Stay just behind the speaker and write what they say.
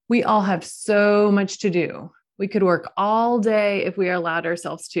We all have so much to do. We could work all day if we allowed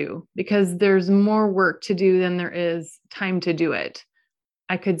ourselves to, because there's more work to do than there is time to do it.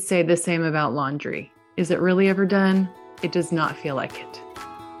 I could say the same about laundry. Is it really ever done? It does not feel like it.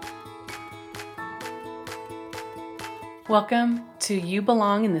 Welcome to You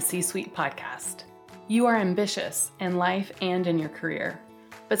Belong in the C-Suite podcast. You are ambitious in life and in your career,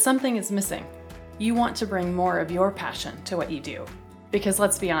 but something is missing. You want to bring more of your passion to what you do. Because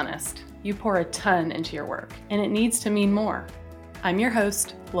let's be honest, you pour a ton into your work, and it needs to mean more. I'm your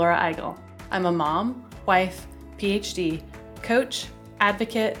host, Laura Eigel. I'm a mom, wife, PhD, coach,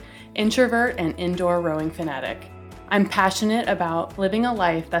 advocate, introvert, and indoor rowing fanatic. I'm passionate about living a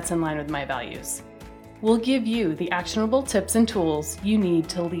life that's in line with my values. We'll give you the actionable tips and tools you need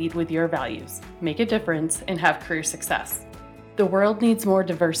to lead with your values, make a difference, and have career success. The world needs more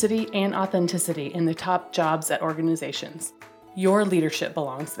diversity and authenticity in the top jobs at organizations. Your leadership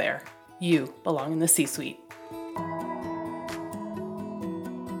belongs there. You belong in the C-Suite.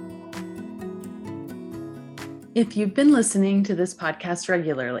 If you've been listening to this podcast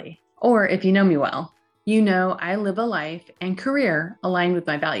regularly, or if you know me well, you know I live a life and career aligned with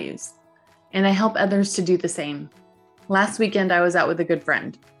my values, and I help others to do the same. Last weekend, I was out with a good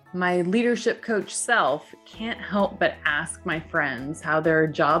friend. My leadership coach self can't help but ask my friends how their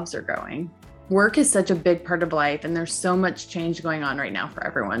jobs are going. Work is such a big part of life, and there's so much change going on right now for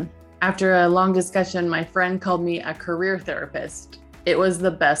everyone. After a long discussion, my friend called me a career therapist. It was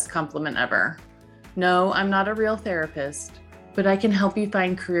the best compliment ever. No, I'm not a real therapist, but I can help you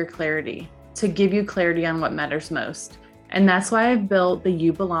find career clarity, to give you clarity on what matters most. And that's why I've built the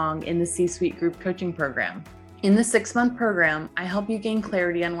You Belong in the C-Suite group coaching program. In the 6-month program, I help you gain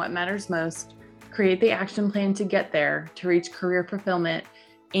clarity on what matters most, create the action plan to get there, to reach career fulfillment,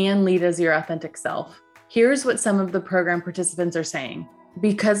 and lead as your authentic self. Here's what some of the program participants are saying.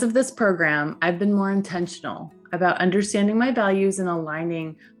 Because of this program, I've been more intentional about understanding my values and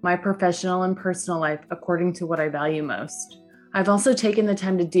aligning my professional and personal life according to what I value most. I've also taken the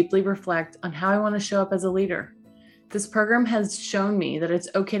time to deeply reflect on how I want to show up as a leader. This program has shown me that it's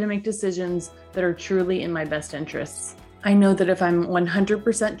okay to make decisions that are truly in my best interests. I know that if I'm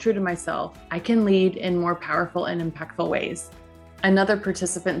 100% true to myself, I can lead in more powerful and impactful ways. Another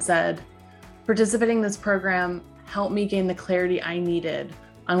participant said, participating in this program helped me gain the clarity I needed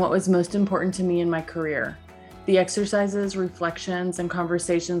on what was most important to me in my career. The exercises, reflections, and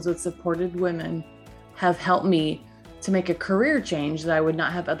conversations with supported women have helped me to make a career change that I would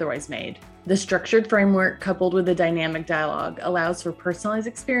not have otherwise made. The structured framework coupled with the dynamic dialogue allows for personalized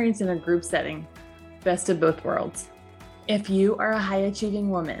experience in a group setting. Best of both worlds. If you are a high-achieving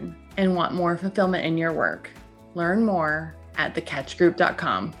woman and want more fulfillment in your work, learn more at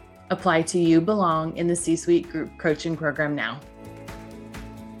thecatchgroup.com. Apply to You Belong in the C-Suite group coaching program now.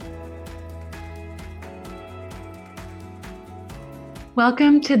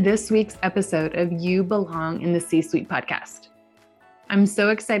 Welcome to this week's episode of You Belong in the C-Suite podcast. I'm so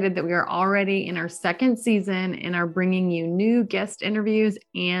excited that we are already in our 2nd season and are bringing you new guest interviews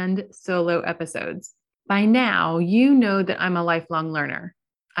and solo episodes. By now, you know that I'm a lifelong learner.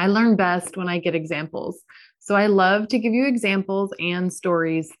 I learn best when I get examples. So I love to give you examples and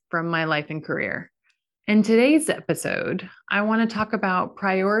stories from my life and career. In today's episode, I want to talk about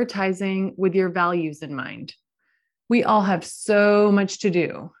prioritizing with your values in mind. We all have so much to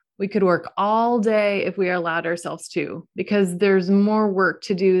do. We could work all day if we allowed ourselves to, because there's more work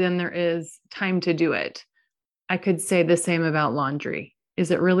to do than there is time to do it. I could say the same about laundry. Is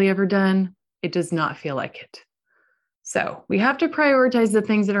it really ever done? It does not feel like it. So we have to prioritize the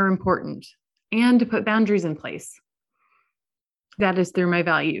things that are important and to put boundaries in place. That is through my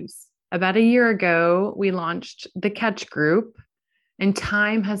values. About a year ago, we launched the Catch Group, and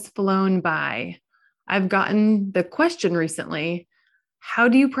time has flown by. I've gotten the question recently, how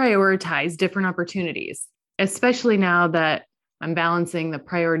do you prioritize different opportunities, especially now that I'm balancing the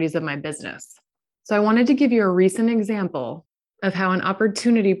priorities of my business? So I wanted to give you a recent example of how an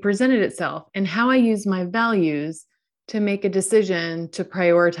opportunity presented itself and how I use my values to make a decision to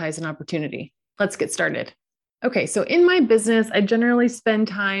prioritize an opportunity. Let's get started. Okay, so in my business, I generally spend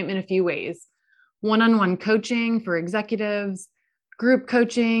time in a few ways. One-on-one coaching for executives, group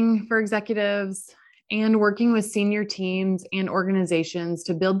coaching for executives, and working with senior teams and organizations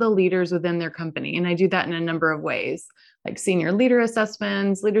to build the leaders within their company. And I do that in a number of ways, like senior leader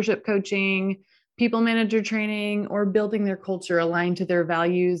assessments, leadership coaching, people manager training, or building their culture aligned to their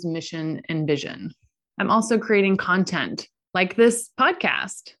values, mission, and vision. I'm also creating content like this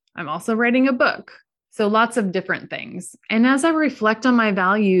podcast. I'm also writing a book. So lots of different things. And as I reflect on my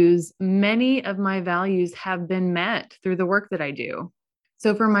values, many of my values have been met through the work that I do.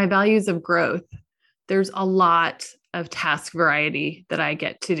 So for my values of growth, there's a lot of task variety that I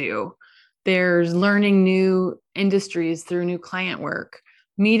get to do. There's learning new industries through new client work,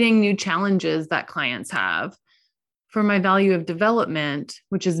 meeting new challenges that clients have. For my value of development,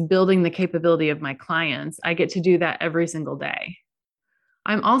 which is building the capability of my clients, I get to do that every single day.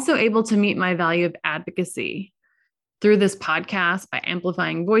 I'm also able to meet my value of advocacy through this podcast by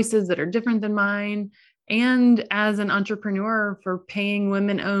amplifying voices that are different than mine, and as an entrepreneur for paying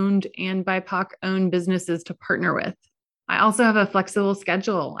women-owned and BIPOC-owned businesses to partner with. I also have a flexible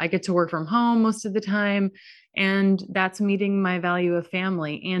schedule. I get to work from home most of the time, and that's meeting my value of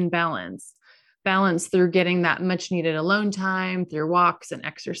family and balance. Balance through getting that much needed alone time, through walks and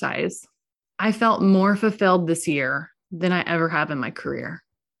exercise. I felt more fulfilled this year than I ever have in my career.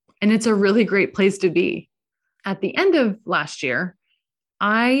 And it's a really great place to be. At the end of last year,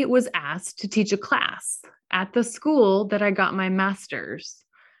 I was asked to teach a class at the school that I got my master's.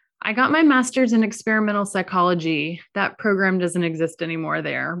 I got my master's in experimental psychology. That program doesn't exist anymore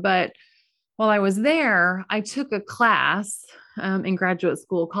there. But while I was there, I took a class in graduate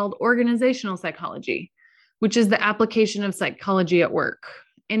school called organizational psychology, which is the application of psychology at work.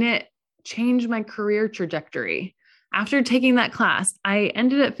 And it changed my career trajectory. After taking that class, I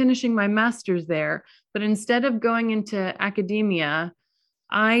ended up finishing my master's there, but instead of going into academia,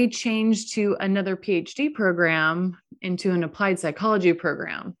 I changed to another PhD program, into an applied psychology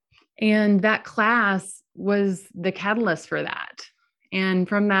program. And that class was the catalyst for that. And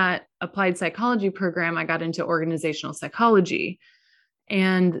from that applied psychology program, I got into organizational psychology.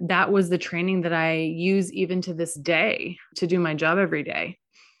 And that was the training that I use even to this day to do my job every day.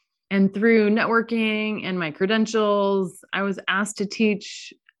 And through networking and my credentials, I was asked to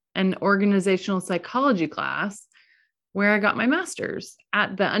teach an organizational psychology class where I got my master's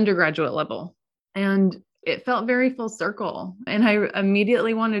at the undergraduate level. And it felt very full circle. And I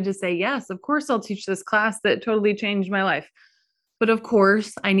immediately wanted to say, yes, of course, I'll teach this class that totally changed my life. But of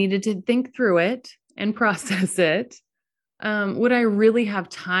course, I needed to think through it and process it. Would I really have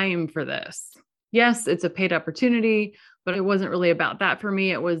time for this? Yes, it's a paid opportunity, but it wasn't really about that for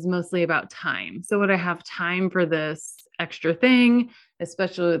me. It was mostly about time. So would I have time for this extra thing,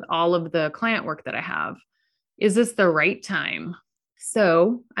 especially with all of the client work that I have? Is this the right time?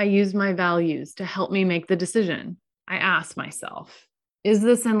 So I used my values to help me make the decision. I asked myself, is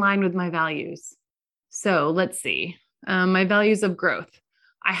this in line with my values? So let's see. My values of growth.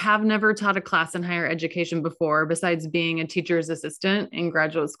 I have never taught a class in higher education before, besides being a teacher's assistant in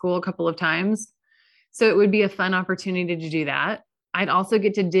graduate school a couple of times. So it would be a fun opportunity to do that. I'd also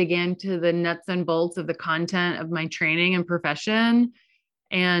get to dig into the nuts and bolts of the content of my training and profession.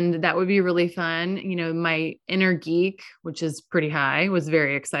 And that would be really fun. You know, my inner geek, which is pretty high, was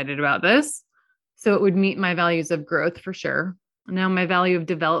very excited about this. So it would meet my values of growth for sure. Now, my value of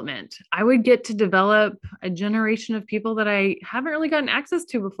development. I would get to develop a generation of people that I haven't really gotten access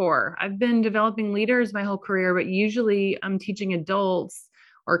to before. I've been developing leaders my whole career, but usually I'm teaching adults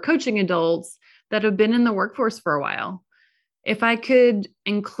or coaching adults that have been in the workforce for a while. If I could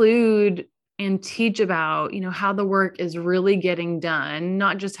include and teach about, how the work is really getting done,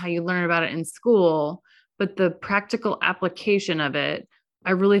 not just how you learn about it in school, but the practical application of it,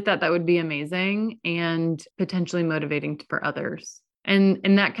 I really thought that would be amazing and potentially motivating for others. And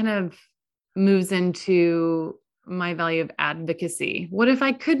that kind of moves into my value of advocacy. What if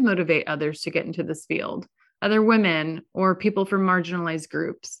I could motivate others to get into this field? Other women or people from marginalized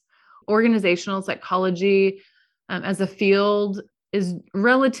groups. Organizational psychology as a field is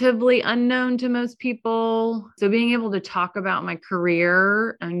relatively unknown to most people. So being able to talk about my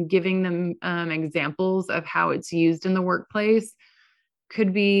career and giving them examples of how it's used in the workplace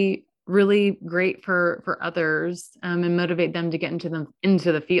could be really great for others and motivate them to get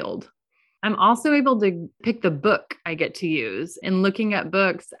into the field. I'm also able to pick the book I get to use. In looking at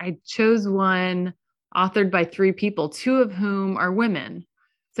books, I chose one authored by 3 people, 2 of whom are women.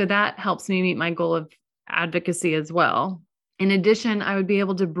 So that helps me meet my goal of advocacy as well. In addition, I would be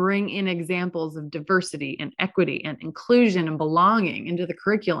able to bring in examples of diversity and equity and inclusion and belonging into the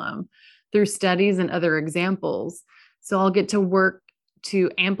curriculum through studies and other examples. So I'll get to work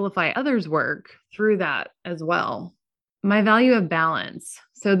to amplify others' work through that as well. My value of balance.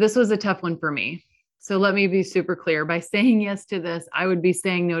 So this was a tough one for me. So let me be super clear. By saying yes to this, I would be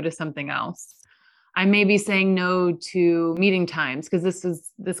saying no to something else. I may be saying no to meeting times because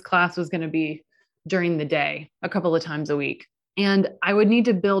this class was going to be during the day, a couple of times a week. And I would need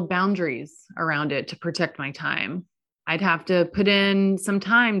to build boundaries around it to protect my time. I'd have to put in some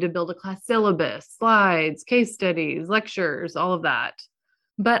time to build a class syllabus, slides, case studies, lectures, all of that.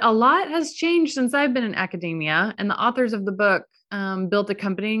 But a lot has changed since I've been in academia, and the authors of the book built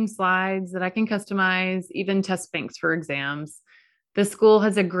accompanying slides that I can customize, even test banks for exams. The school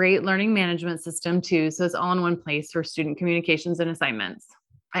has a great learning management system too, so it's all in one place for student communications and assignments.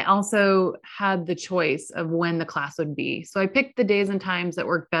 I also had the choice of when the class would be. So I picked the days and times that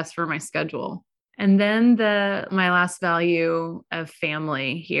worked best for my schedule. And then my last value of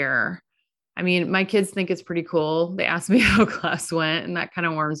family here. I mean, my kids think it's pretty cool. They asked me how class went, and that kind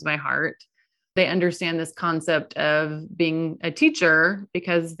of warms my heart. They understand this concept of being a teacher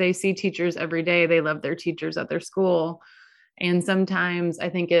because they see teachers every day. They love their teachers at their school. And sometimes I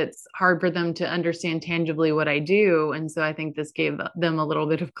think it's hard for them to understand tangibly what I do. And so I think this gave them a little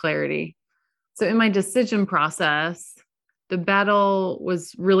bit of clarity. So in my decision process, the battle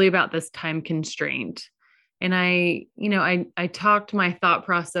was really about this time constraint. And I talked my thought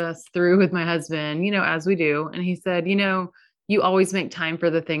process through with my husband, as we do. And he said, you always make time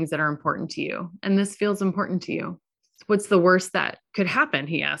for the things that are important to you. And this feels important to you. What's the worst that could happen?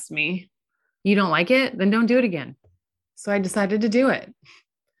 He asked me. You don't like it? Then don't do it again. So I decided to do it.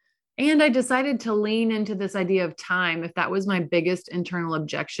 And I decided to lean into this idea of time. If that was my biggest internal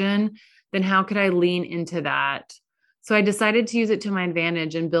objection, then how could I lean into that? So I decided to use it to my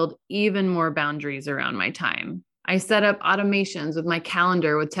advantage and build even more boundaries around my time. I set up automations with my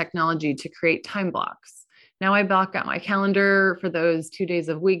calendar with technology to create time blocks. Now I block out my calendar for those 2 days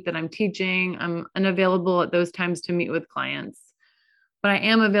a week that I'm teaching. I'm unavailable at those times to meet with clients, but I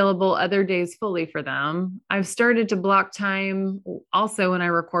am available other days fully for them. I've started to block time also when I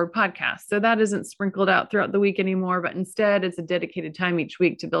record podcasts. So that isn't sprinkled out throughout the week anymore, but instead it's a dedicated time each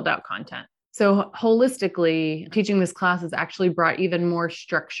week to build out content. So holistically, teaching this class has actually brought even more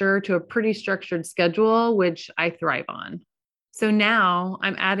structure to a pretty structured schedule, which I thrive on. So now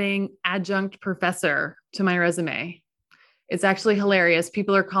I'm adding adjunct professor to my resume. It's actually hilarious.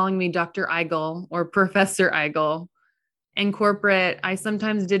 People are calling me Dr. Eigel or Professor Eigel. In corporate, I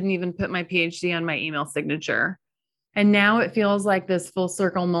sometimes didn't even put my PhD on my email signature. And now it feels like this full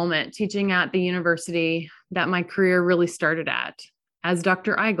circle moment teaching at the university that my career really started at as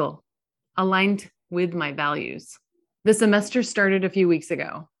Dr. Eigel, aligned with my values. The semester started a few weeks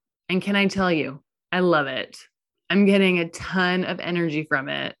ago. And can I tell you, I love it. I'm getting a ton of energy from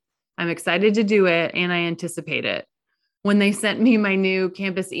it. I'm excited to do it and I anticipate it. When they sent me my new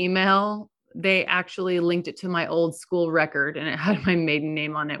campus email, they actually linked it to my old school record and it had my maiden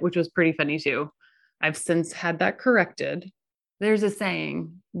name on it, which was pretty funny too. I've since had that corrected. There's a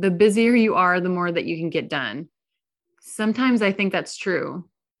saying, the busier you are, the more that you can get done. Sometimes I think that's true,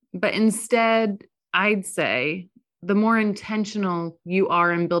 but instead I'd say the more intentional you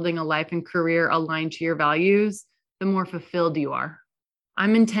are in building a life and career aligned to your values, the more fulfilled you are.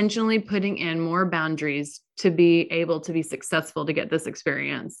 I'm intentionally putting in more boundaries to be able to be successful to get this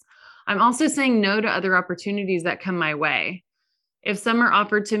experience. I'm also saying no to other opportunities that come my way. If some are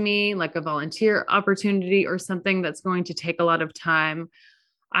offered to me, like a volunteer opportunity or something that's going to take a lot of time,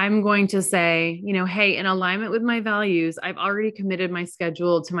 I'm going to say, hey, in alignment with my values, I've already committed my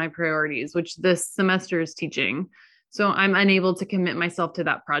schedule to my priorities, which this semester is teaching. So I'm unable to commit myself to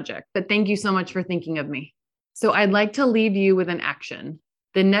that project. But thank you so much for thinking of me. So I'd like to leave you with an action.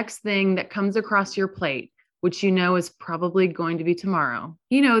 The next thing that comes across your plate, which is probably going to be tomorrow.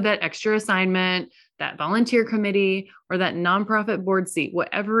 That extra assignment, that volunteer committee, or that nonprofit board seat,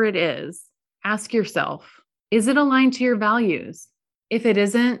 whatever it is, ask yourself, is it aligned to your values? If it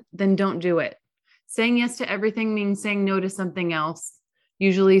isn't, then don't do it. Saying yes to everything means saying no to something else,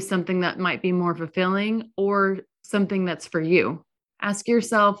 usually something that might be more fulfilling or something that's for you. Ask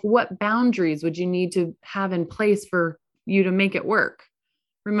yourself, what boundaries would you need to have in place for you to make it work?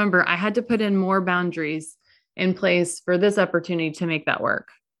 Remember, I had to put in more boundaries in place for this opportunity to make that work.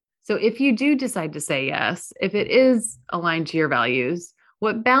 So if you do decide to say yes, if it is aligned to your values,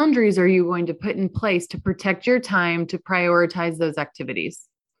 what boundaries are you going to put in place to protect your time to prioritize those activities?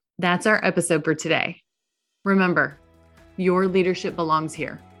 That's our episode for today. Remember, your leadership belongs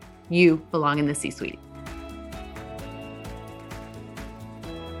here. You belong in the C-suite.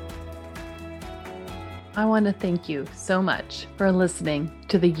 I want to thank you so much for listening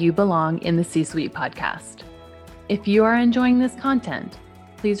to the You Belong in the C-Suite podcast. If you are enjoying this content,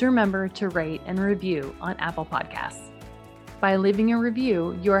 please remember to rate and review on Apple Podcasts. By leaving a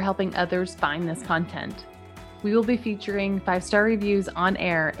review, you are helping others find this content. We will be featuring 5-star reviews on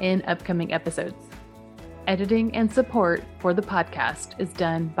air in upcoming episodes. Editing and support for the podcast is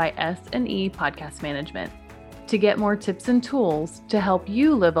done by S&E Podcast Management. To get more tips and tools to help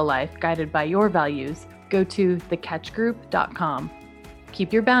you live a life guided by your values, go to thecatchgroup.com.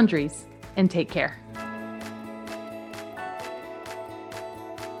 Keep your boundaries and take care.